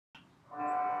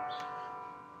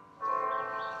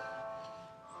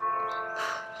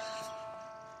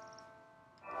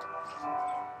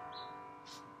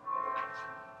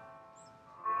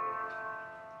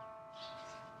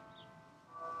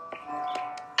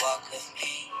with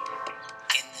me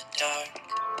in the dark.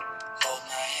 Hold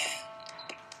my hand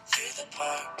through the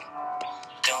park.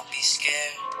 Don't be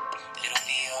scared, it'll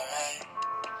be alright.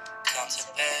 Come to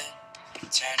bed,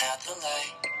 turn out the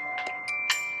light.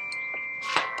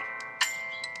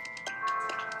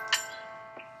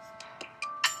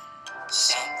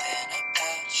 Something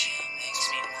about you makes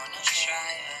me wanna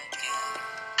try again.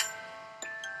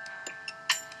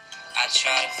 I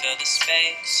try to fill the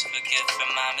space, forgive for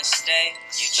my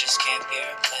mistakes. You just can't be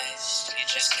replaced, you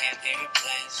just can't be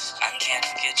replaced. I can't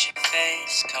forget your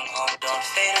face, come home, don't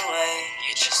fade away.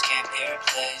 You just can't be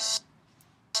replaced,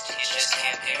 you just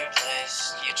can't be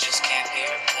replaced. You just can't be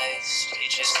replaced, you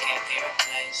just can't be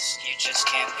replaced. You just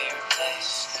can't be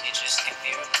replaced, you just can't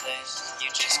be replaced. You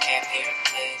just can't be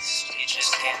replaced, you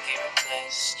just can't be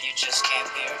replaced. You just can't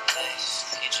be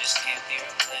replaced, you just can't be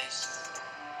replaced.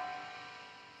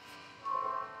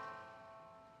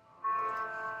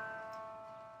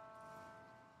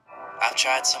 I've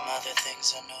tried some other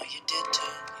things, I know you did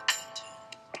too.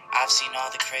 I've seen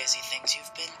all the crazy things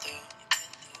you've been through.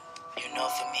 You know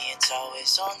for me it's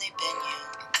always only been you.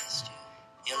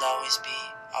 You'll always be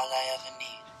all I ever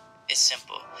need. It's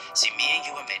simple. See, me and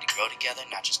you were made to grow together,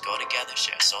 not just go together,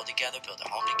 share a soul together, build a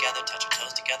home together, touch our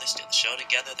toes together, steal the show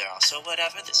together. They're all so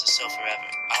whatever, this is so forever.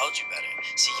 I hold you better.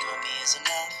 See, you and me is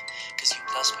enough, cause you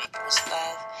plus me equals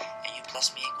love, and you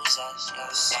plus me equals us.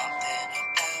 Yeah. Something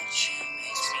about you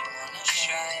makes me wanna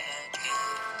try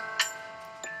again.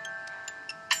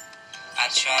 I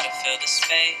try to fill the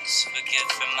space, forgive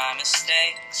for my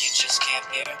mistakes. You just can't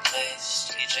be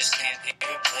replaced, you just can't be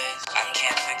replaced. I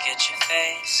can't forget your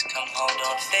face, come home,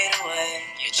 don't fade away.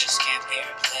 You just can't be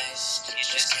replaced, you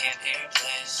just can't be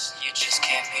replaced. You just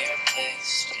can't be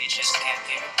replaced, you just can't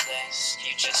be replaced.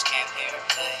 You just can't be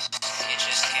replaced, you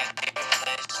just can't be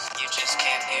replaced. You just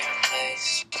can't be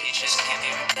replaced, you just can't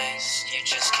be replaced. You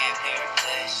just can't be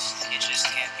replaced, you just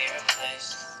can't be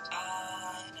replaced.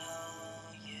 I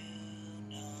know you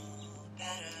know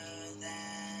better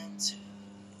than to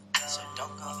go. So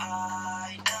don't go.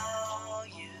 I know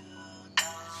you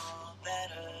know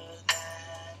better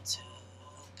than to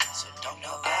go. So don't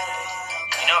go.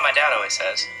 You know what my dad always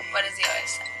says? What does he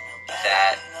always say?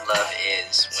 That love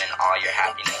is when all your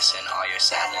happiness and all your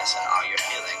sadness and all your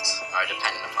feelings are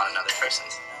dependent upon another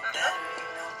person's.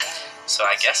 So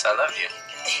I guess I love you.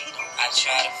 I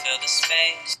try to fill the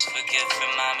space, forgive for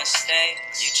my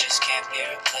mistakes. You just can't be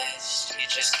replaced, you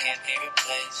just can't be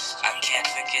replaced. I can't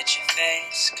forget your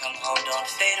face, come home, don't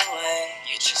fade away.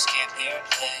 You just can't be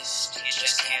replaced, you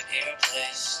just can't be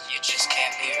replaced. You just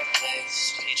can't be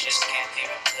replaced, you just can't be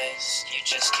replaced. You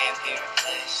just can't be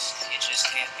replaced, you just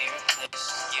can't be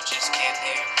replaced. You just can't be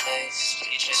replaced,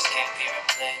 you just can't be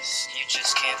replaced. You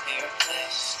just can't be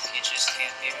replaced, you just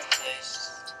can't be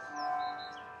replaced.